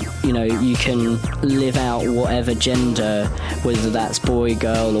 and that, you know, you can live out whatever gender, whether that's boy,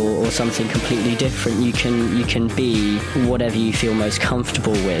 girl or something completely different. You can be whatever you feel most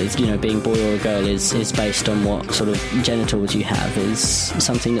comfortable with. You know, being boy or a girl is based on what sort of genitals you have is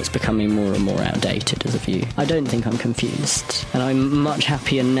something that's becoming more and more outdated as a view. I don't think I'm confused, and I'm much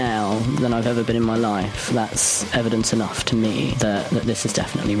happier now than I've ever been in my life. That's evidence enough to me that this is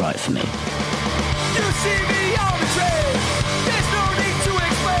definitely right for me. You see me on the train, there's no need to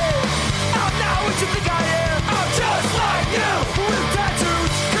explain. I'm not what you think I am. I'm just like you, with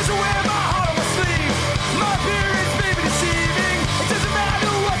tattoos, cause I wear my heart on my sleeve. My appearance may be deceiving, it doesn't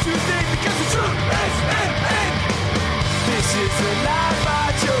matter what you think, because the truth is in. This is the life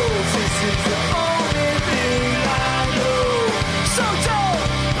I chose, this is the only thing I know. So don't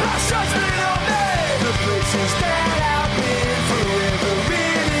pass judgment on me. The places that I've been forever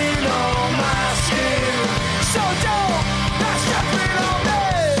written on my skin. So don't pass judgment on me.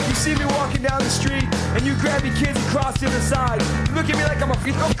 You see me walking down the street and you grab your kids and cross to the side. You look at me like I'm a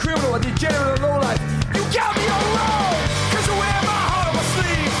criminal, a degenerate, a lowlife. You got me on the road, cause I wear my heart on my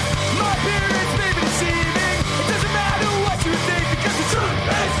sleeve. My appearance may be deceiving, it doesn't matter what you think, because the truth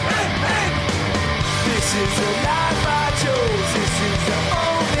is in. This is the life I chose, this is the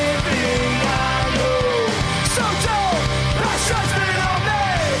only thing I know. So don't pass judgment on me.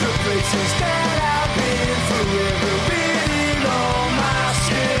 The places that I've been forever written on my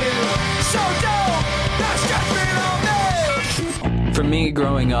skin. So don't pass judgment on me. For me,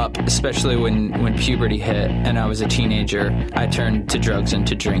 growing up, especially when puberty hit and I was a teenager, I turned to drugs and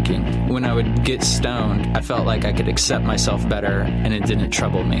to drinking. When I would get stoned, I felt like I could accept myself better and it didn't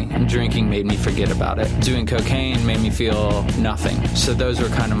trouble me. And drinking made me forget about it. Doing cocaine made me feel nothing. So those were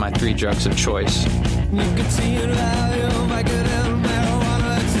kind of my three drugs of choice. Nicotine, Valium, Vicodin,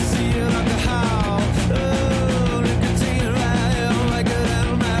 marijuana, ecstasy, and alcohol. Oh, nicotine, Valium,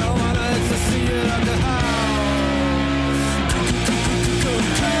 Vicodin, marijuana, ecstasy, and alcohol.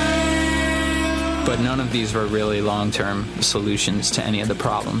 But none of these were really long-term solutions to any of the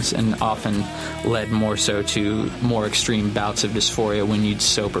problems, and often led more so to more extreme bouts of dysphoria when you'd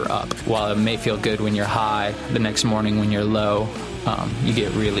sober up. While it may feel good when you're high, the next morning when you're low, you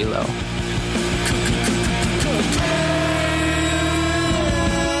get really low.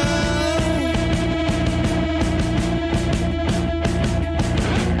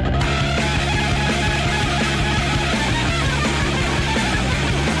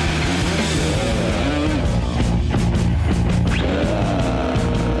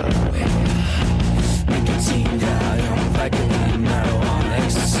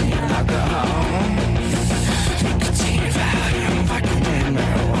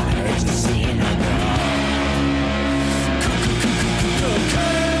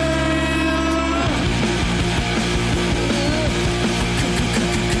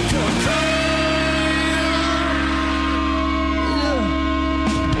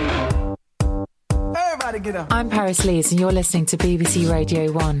 I'm Paris Lees and you're listening to BBC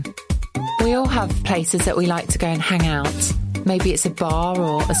Radio 1. We all have places that we like to go and hang out. Maybe it's a bar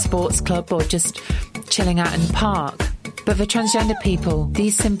or a sports club or just chilling out in the park. But for transgender people,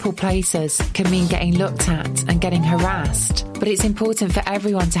 these simple places can mean getting looked at and getting harassed. But it's important for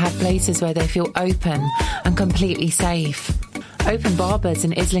everyone to have places where they feel open and completely safe. Open Barbers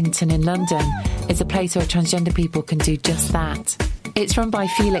in Islington in London is a place where transgender people can do just that. It's run by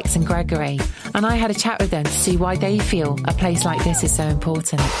Felix and Gregory, and I had a chat with them to see why they feel a place like this is so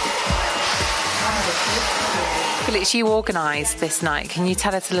important. Felix, you organised this night. Can you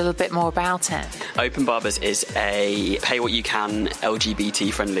tell us a little bit more about it? Open Barbers is a pay-what-you-can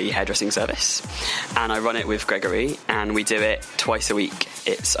LGBT-friendly hairdressing service, and I run it with Gregory, and we do it twice a week.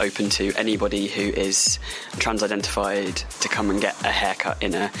 It's open to anybody who is trans-identified to come and get a haircut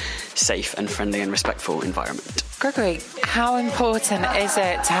in a safe and friendly and respectful environment. Gregory, how important is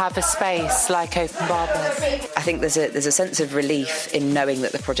it to have a space like Open Barbers? I think there's a sense of relief in knowing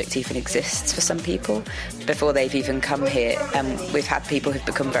that the project even exists for some people before they've even come here. We've had people who've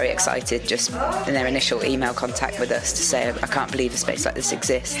become very excited just in their initial email contact with us to say, I can't believe a space like this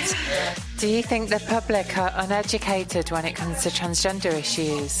exists. Do you think the public are uneducated when it comes to transgender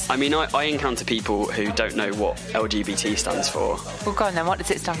issues? I mean, I encounter people who don't know what LGBT stands for. Well, go on then, what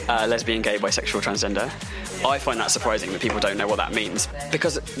does it stand for? Lesbian, gay, bisexual, transgender. I find that surprising that people don't know what that means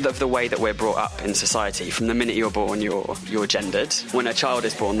because of the way that we're brought up in society. From the minute you're born, you're gendered. When a child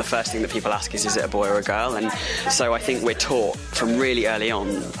is born, the first thing that people ask is it a boy or a girl? And so I think we're taught from really early on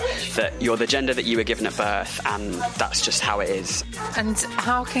that you're the gender that you were given at birth, and that's just how it is. And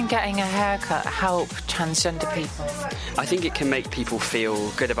how can getting a haircut help transgender people? I think it can make people feel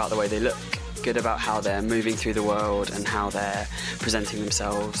good about the way they look, good about how they're moving through the world and how they're presenting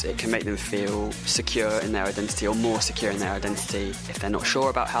themselves. It can make them feel secure in their identity, or more secure in their identity. If they're not sure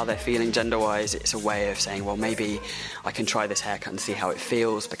about how they're feeling gender-wise, it's a way of saying, well, maybe I can try this haircut and see how it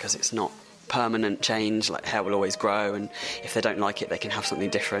feels, because it's not permanent change, like hair will always grow, and if they don't like it, they can have something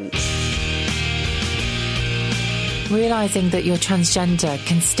different. Realising that you're transgender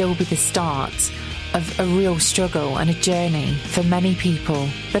can still be the start of a real struggle and a journey for many people.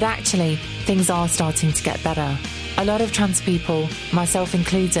 But actually, things are starting to get better. A lot of trans people, myself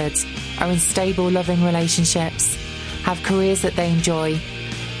included, are in stable, loving relationships, have careers that they enjoy,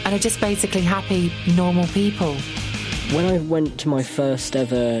 and are just basically happy, normal people. When I went to my first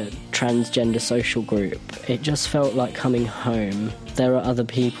ever transgender social group, it just felt like coming home. There are other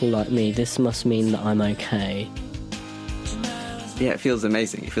people like me. This must mean that I'm okay. Yeah, it feels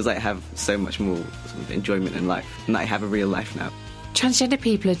amazing. It feels like I have so much more sort of enjoyment in life, and that I have a real life now. Transgender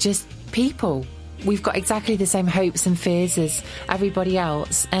people are just people. We've got exactly the same hopes and fears as everybody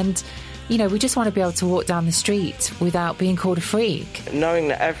else, and you know, we just want to be able to walk down the street without being called a freak. Knowing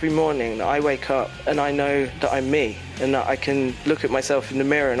that every morning that I wake up and I know that I'm me, and that I can look at myself in the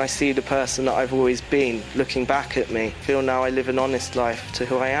mirror and I see the person that I've always been looking back at me. I feel now I live an honest life to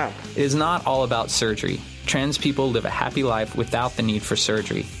who I am. It is not all about surgery. Trans people live a happy life without the need for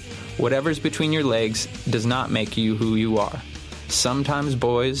surgery. Whatever's between your legs does not make you who you are. Sometimes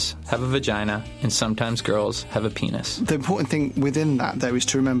boys have a vagina and sometimes girls have a penis. The important thing within that, though, is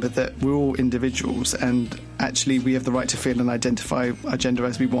to remember that we're all individuals, and actually we have the right to feel and identify our gender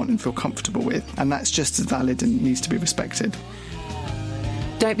as we want and feel comfortable with, and that's just as valid and needs to be respected.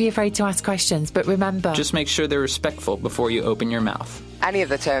 Don't be afraid to ask questions, but remember... Just make sure they're respectful before you open your mouth. Any of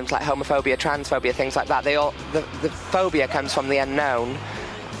the terms like homophobia, transphobia, things like that, the phobia comes from the unknown,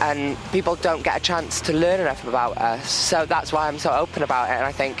 and people don't get a chance to learn enough about us. So that's why I'm so open about it, and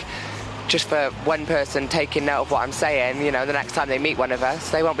I think just for one person taking note of what I'm saying, you know, the next time they meet one of us,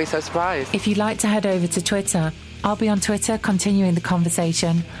 they won't be so surprised. If you'd like to head over to Twitter, I'll be on Twitter continuing the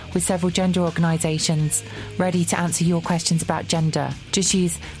conversation with several gender organisations ready to answer your questions about gender. Just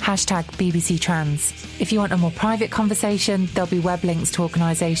use hashtag BBC Trans. If you want a more private conversation, there'll be web links to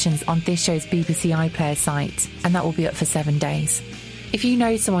organisations on this show's BBC iPlayer site, and that will be up for 7 days. If you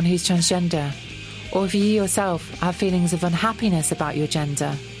know someone who's transgender, or if you yourself have feelings of unhappiness about your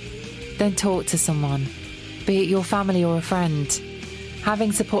gender, then talk to someone, be it your family or a friend.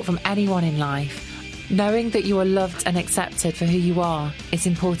 Having support from anyone in life, knowing that you are loved and accepted for who you are, is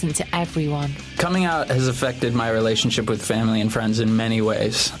important to everyone. Coming out has affected my relationship with family and friends in many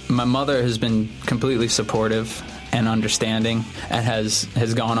ways. My mother has been completely supportive and understanding, and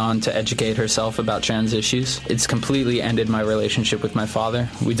has gone on to educate herself about trans issues. It's completely ended my relationship with my father.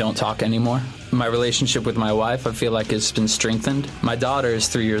 We don't talk anymore. My relationship with my wife, I feel like, has been strengthened. My daughter is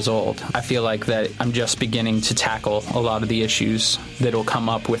 3 years old. I feel like that I'm just beginning to tackle a lot of the issues that will come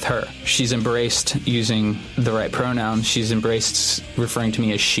up with her. She's embraced using the right pronouns. She's embraced referring to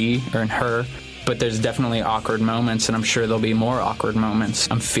me as she or her. But there's definitely awkward moments, and I'm sure there'll be more awkward moments.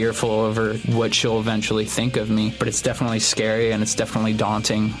 I'm fearful over what she'll eventually think of me, but it's definitely scary and it's definitely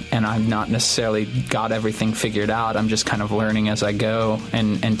daunting, and I've not necessarily got everything figured out. I'm just kind of learning as I go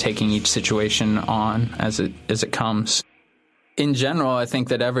and taking each situation on as it comes. In general, I think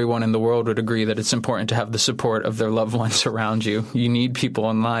that everyone in the world would agree that it's important to have the support of their loved ones around you. You need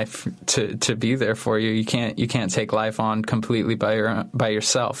people in life to be there for you. You can't take life on completely by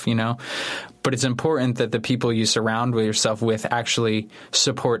yourself, you know. But it's important that the people you surround yourself with actually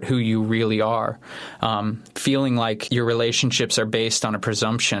support who you really are. Feeling like your relationships are based on a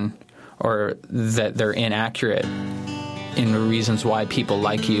presumption or that they're inaccurate in the reasons why people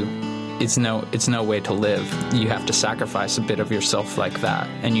like you, it's no way to live. You have to sacrifice a bit of yourself like that,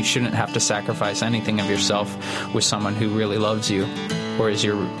 and you shouldn't have to sacrifice anything of yourself with someone who really loves you or is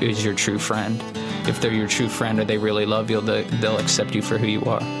your true friend. If they're your true friend or they really love you, they'll accept you for who you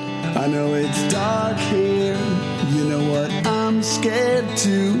are. I know it's dark here, you know what I'm scared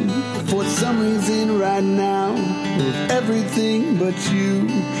to. For some reason right now, with everything but you.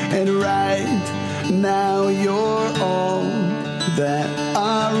 And right now you're all that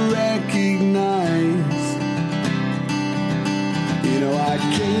I recognize. You know I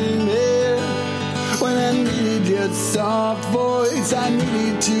came here when I needed your soft voice. I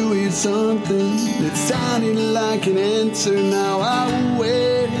needed to hear something that sounded like an answer. Now I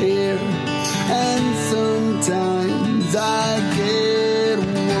wait here, and sometimes I get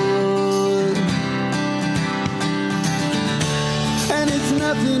one. And it's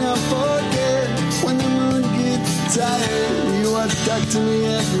nothing I forget when the moon gets tired. You are stuck to me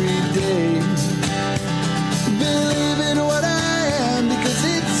every day. Believe in what I am, because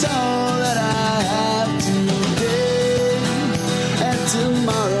it's all that I have today. And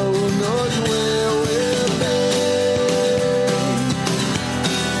tomorrow knows where we'll be.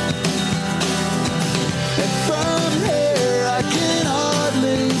 And from here I can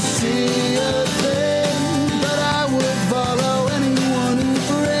hardly see a thing, but I would follow anyone who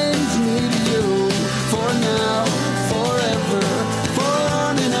brings me to you. For now, forever, for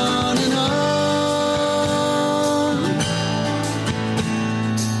on and on and on.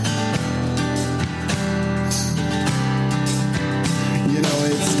 You know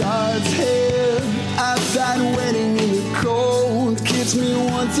it starts here, outside waiting in the cold. Kiss me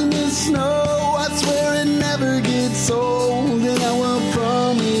once in the snow, I swear it never gets old. And I will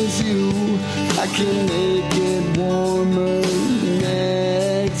promise you I can make it warmer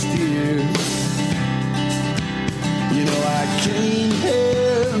next year. You know I came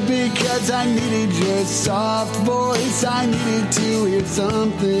here because I needed your soft voice. I needed to hear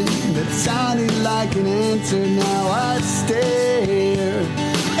something that sounded like an answer. Now I stay here,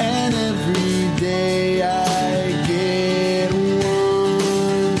 and every day I get one.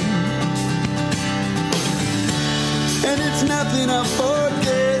 And it's nothing I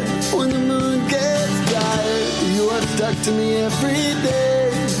forget when the moon gets tired. You are stuck to me every day.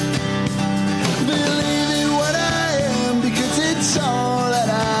 Believe in what I am, because it's all that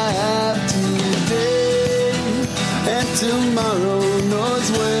I have today. And tomorrow knows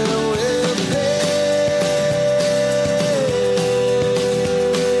where we'll be.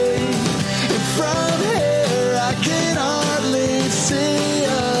 And from here I can hardly see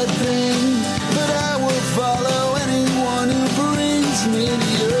a thing, but I will follow anyone who brings me to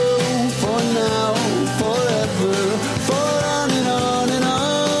you. For now, forever, for on and on and on.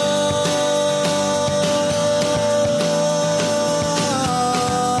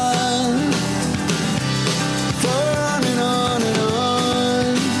 For on and on and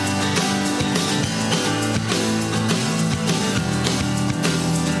on.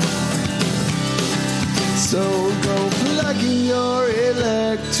 So go plug in your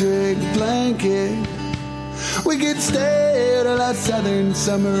electric blanket. We could stay till our southern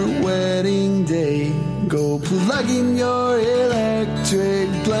summer wedding day. Go plug in your electric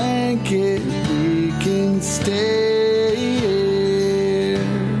blanket. We can stay